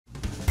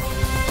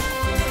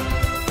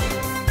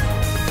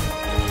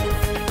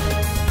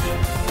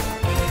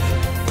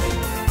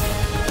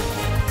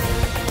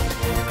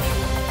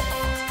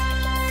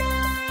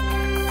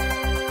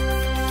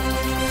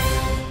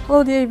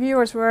Hello dear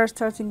viewers, we are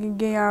starting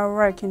again our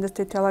work in the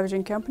state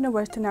television company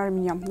Western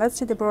Armenia. Let's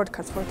see the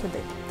broadcast for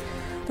today.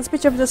 The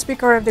speech of the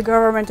Speaker of the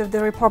Government of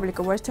the Republic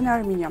of Western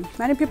Armenia.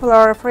 Many people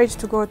are afraid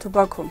to go to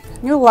Baku.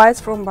 New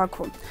lights from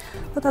Baku.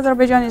 What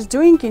Azerbaijan is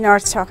doing in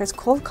Artsakh is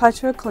called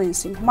cultural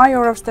cleansing.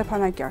 Mayor of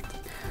Stepanakert.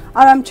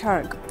 Aram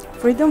Chareg,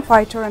 freedom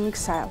fighter and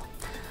exile.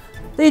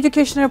 The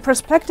educational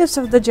perspectives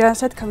of the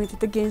genocide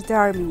committed against the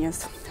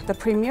Armenians. The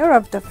premiere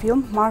of the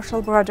film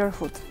Martial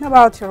Brotherhood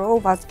about Hero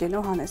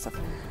Vazgen Ohanesov.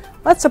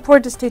 Let's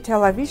support the state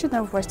television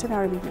of Western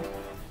Armenia.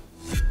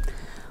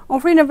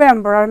 On 3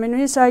 November,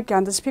 Armine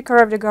Sahakyan, the Speaker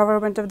of the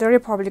Government of the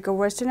Republic of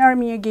Western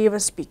Armenia, gave a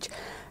speech.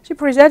 She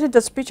presented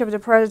the speech of the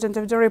President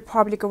of the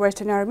Republic of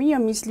Western Armenia,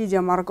 Ms. Lydia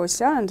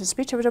Margosyan, and the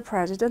speech of the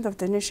President of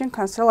the National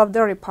Council of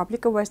the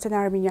Republic of Western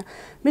Armenia,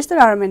 Mr.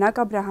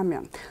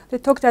 Armine. They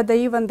talked at the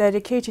event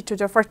dedicated to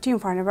the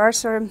 14th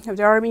anniversary of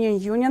the Armenian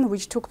Union,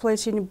 which took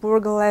place in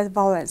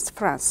Bourg-les-Valence,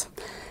 France.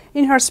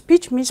 In her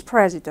speech, Ms.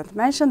 President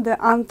mentioned the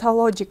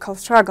ontological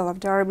struggle of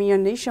the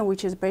Armenian nation,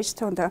 which is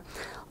based on the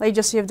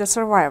legacy of the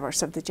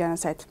survivors of the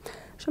genocide.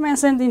 She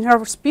mentioned in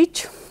her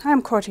speech, I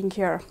am quoting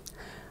here,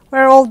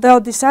 "We're all the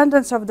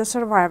descendants of the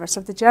survivors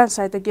of the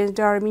genocide against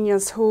the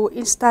Armenians who,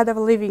 instead of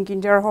living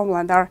in their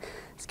homeland, are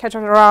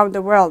scattered around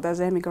the world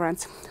as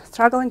immigrants.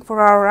 Struggling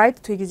for our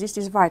right to exist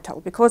is vital,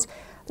 because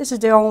this is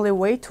the only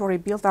way to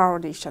rebuild our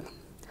nation."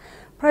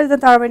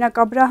 President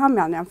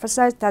Armine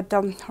emphasized that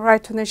the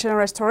right to national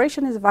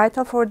restoration is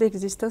vital for the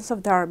existence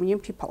of the Armenian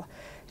people.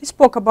 He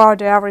spoke about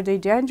the everyday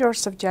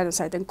dangers of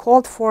genocide and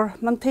called for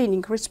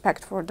maintaining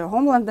respect for the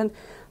homeland and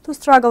to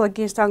struggle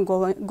against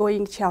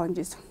ongoing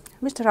challenges.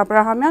 Mr.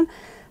 Abrahamian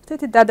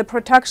stated that the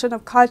protection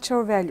of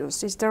cultural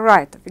values is the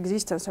right of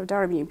existence of the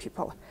Armenian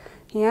people.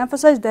 He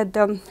emphasized that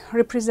the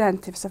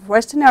representatives of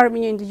Western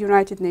Armenia in the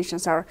United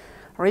Nations are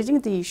raising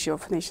the issue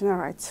of national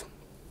rights.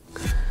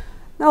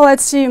 Now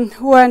let's see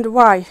who and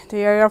why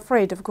they are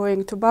afraid of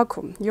going to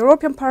Baku.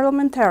 European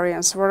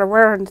parliamentarians were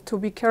warned to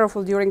be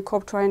careful during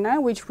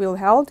COP29, which will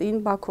be held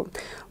in Baku.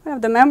 One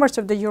of the members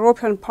of the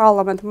European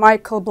Parliament,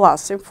 Michael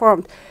Blas,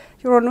 informed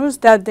Euronews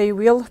that they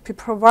will be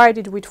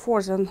provided with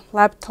phones and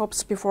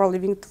laptops before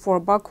leaving for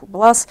Baku.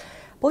 Blas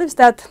believes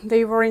that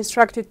they were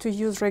instructed to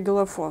use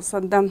regular phones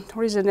and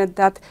reasoned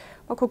that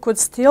Baku could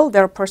steal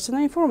their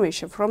personal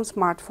information from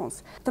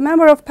smartphones. The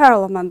Member of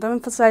Parliament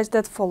emphasized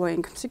that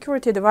following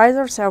security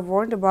advisors have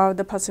warned about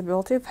the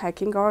possibility of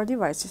hacking our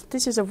devices.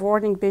 This is a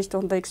warning based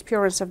on the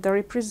experience of the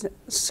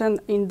representation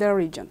in the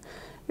region.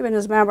 Even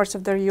as members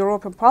of the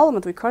European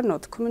Parliament, we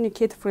cannot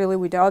communicate freely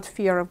without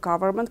fear of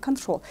government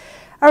control.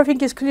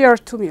 Everything is clear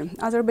to me.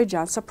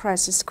 Azerbaijan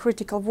suppresses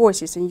critical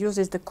voices and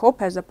uses the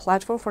COP as a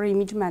platform for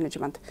image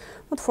management,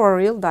 not for a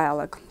real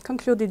dialogue,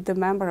 concluded the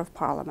Member of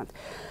Parliament.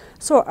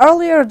 So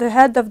earlier, the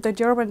head of the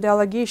German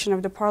delegation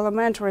of the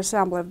Parliamentary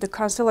Assembly of the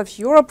Council of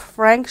Europe,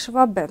 Frank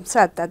Schwabe,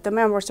 said that the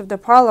members of the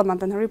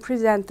Parliament and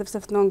representatives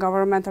of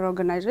non-governmental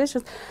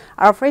organizations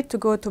are afraid to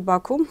go to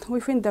Baku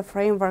within the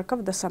framework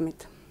of the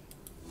summit.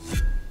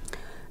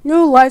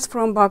 New lights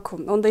from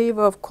Baku on the eve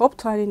of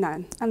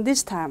COP29, and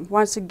this time,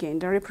 once again,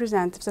 the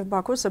representatives of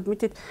Baku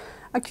submitted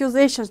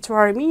accusations to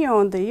Armenia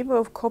on the eve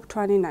of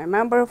COP29.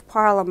 Member of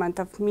Parliament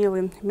of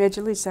Milli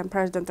Mejlis and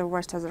President of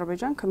West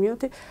Azerbaijan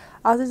Community,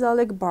 Aziz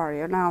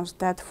Aligbari, announced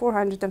that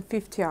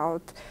 450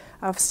 out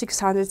of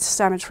 600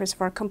 cemeteries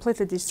were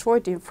completely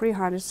destroyed in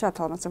 300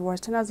 settlements of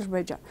Western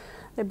Azerbaijan.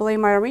 They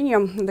blame Armenia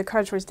and the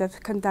countries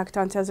that conduct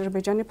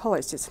anti-Azerbaijani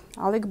policies.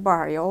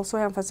 Aligbari also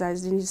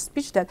emphasized in his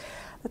speech that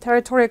the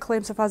territorial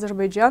claims of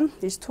Azerbaijan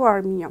is to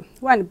Armenia.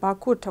 When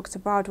Baku talks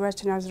about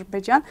Western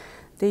Azerbaijan,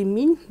 they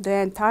mean the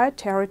entire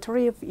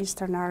territory of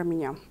Eastern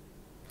Armenia.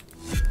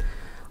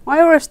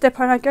 Mayor of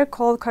Stepanakert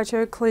called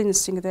cultural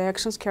cleansing the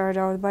actions carried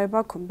out by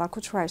Baku. Baku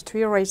tries to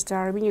erase the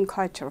Armenian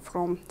culture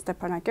from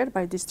Stepanakert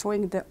by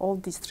destroying the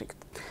old district.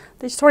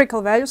 The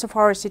historical values of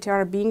our city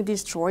are being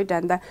destroyed,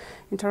 and the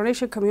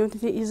international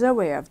community is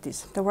aware of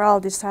this. The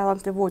world is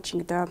silently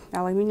watching the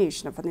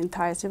elimination of an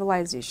entire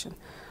civilization.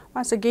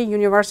 Once again,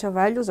 universal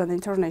values and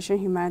international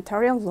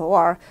humanitarian law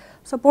are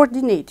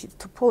subordinated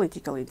to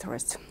political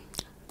interests.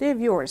 Dear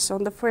viewers,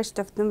 on the 1st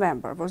of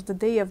November was the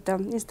day of the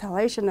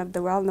installation of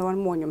the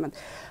well-known monument,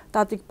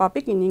 Tatik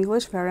Papik, in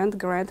English variant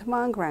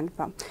Grandma and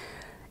Grandpa.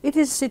 It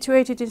is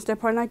situated in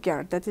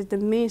Stepanakert, that is the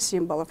main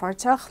symbol of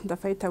Artsakh, the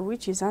fate of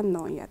which is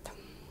unknown yet.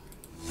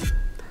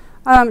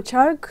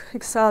 Chareg,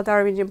 exiled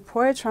Armenian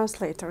poet,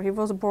 translator. He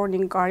was born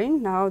in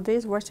Karin,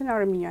 nowadays Western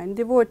Armenia, and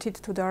devoted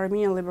to the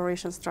Armenian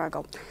liberation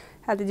struggle.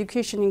 Had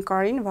education in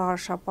Karin,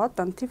 Varshapat,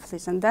 and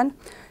Tiflis, and then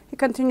he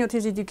continued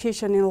his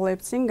education in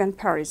Leipzig and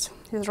Paris.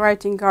 His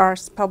writings are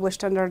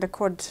published under the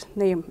code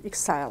name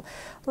Exile.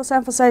 Those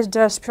emphasized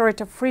the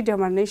spirit of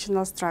freedom and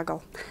national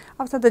struggle.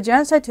 After the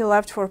genocide, he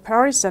left for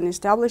Paris and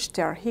established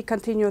there. He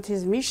continued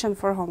his mission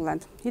for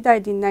homeland. He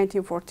died in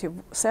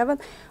 1947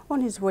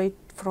 on his way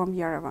from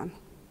Yerevan.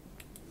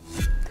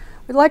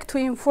 We'd like to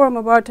inform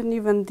about an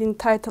event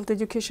entitled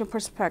Education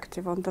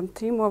Perspective on the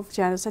theme of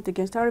genocide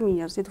against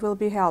Armenians. It will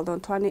be held on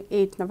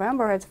 28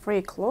 November at 3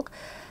 o'clock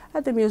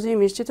at the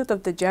Museum Institute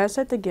of the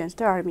Genocide against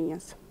the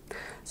Armenians.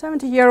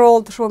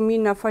 70-year-old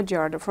Romina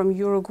Fajardo from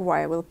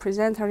Uruguay will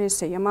present her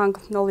essay Among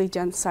Knowledge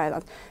and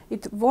Silence.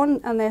 It won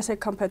an essay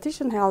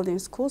competition held in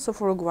schools of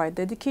Uruguay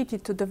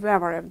dedicated to the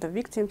memory of the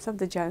victims of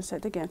the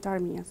genocide against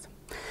Armenians.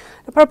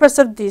 The purpose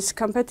of this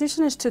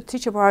competition is to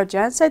teach about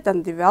genocide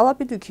and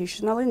develop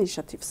educational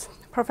initiatives.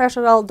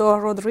 Professor Aldo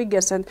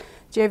Rodriguez and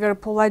Javier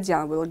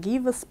Poladian will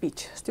give a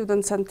speech.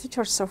 Students and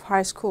teachers of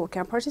high school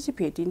can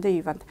participate in the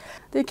event.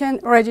 They can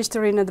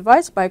register in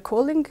advance by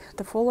calling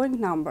the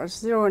following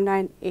numbers: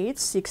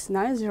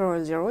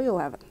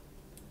 098690011.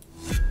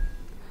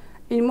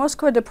 In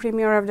Moscow, the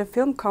premiere of the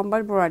film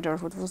Combat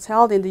Brotherhood was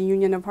held in the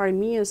Union of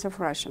Armenians of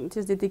Russia. It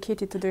is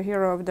dedicated to the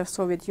hero of the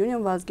Soviet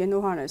Union, Vazgen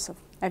Ohanesov,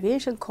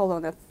 aviation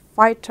colonel,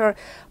 fighter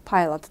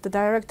pilot. The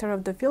director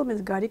of the film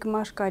is Garik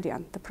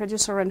Mashkaryan. The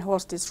producer and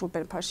host is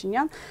Ruben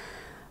Pashinyan.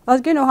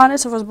 Vazgen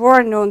Ohanesov was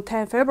born on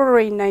 10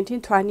 February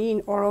 1920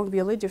 in Aram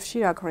village of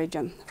Chareg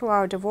region.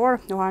 Throughout the war,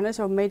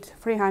 Ohanesov made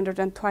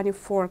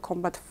 324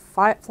 combat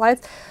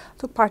flights,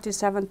 took part in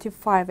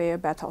 75 air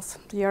battles.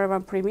 The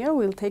Yerevan premiere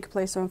will take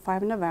place on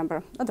 5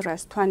 November,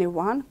 address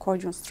 21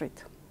 Kojun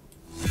Street.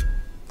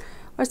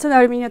 Western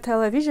Armenia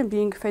television,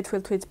 being faithful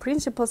to its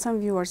principles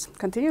and viewers,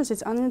 continues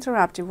its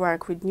uninterrupted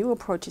work with new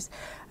approaches.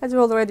 As we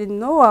already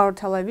know, our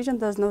television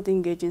does not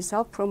engage in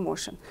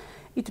self-promotion.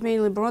 It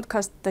mainly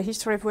broadcasts the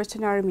history of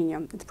Western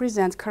Armenia. It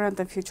presents current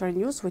and future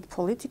news with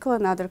political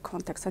and other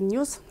contexts and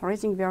news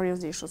raising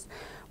various issues.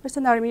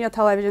 Western Armenia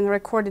television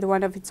recorded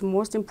one of its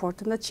most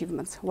important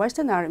achievements,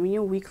 Western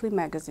Armenian Weekly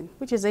magazine,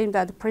 which is aimed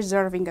at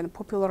preserving and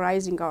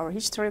popularizing our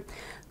history,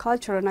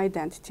 culture and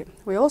identity.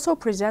 We also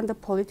present the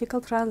political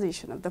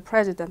transition of the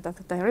President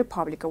of the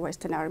Republic of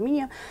Western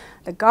Armenia,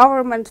 the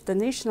government, the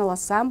National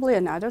Assembly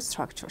and other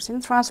structures in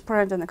a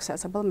transparent and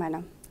accessible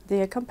manner.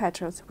 Dear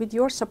compatriots, with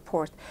your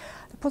support,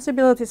 the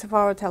possibilities of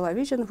our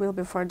television will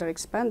be further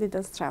expanded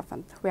and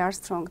strengthened. We are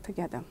strong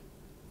together.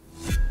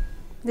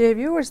 Dear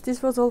viewers,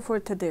 this was all for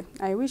today.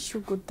 I wish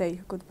you a good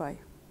day. Goodbye.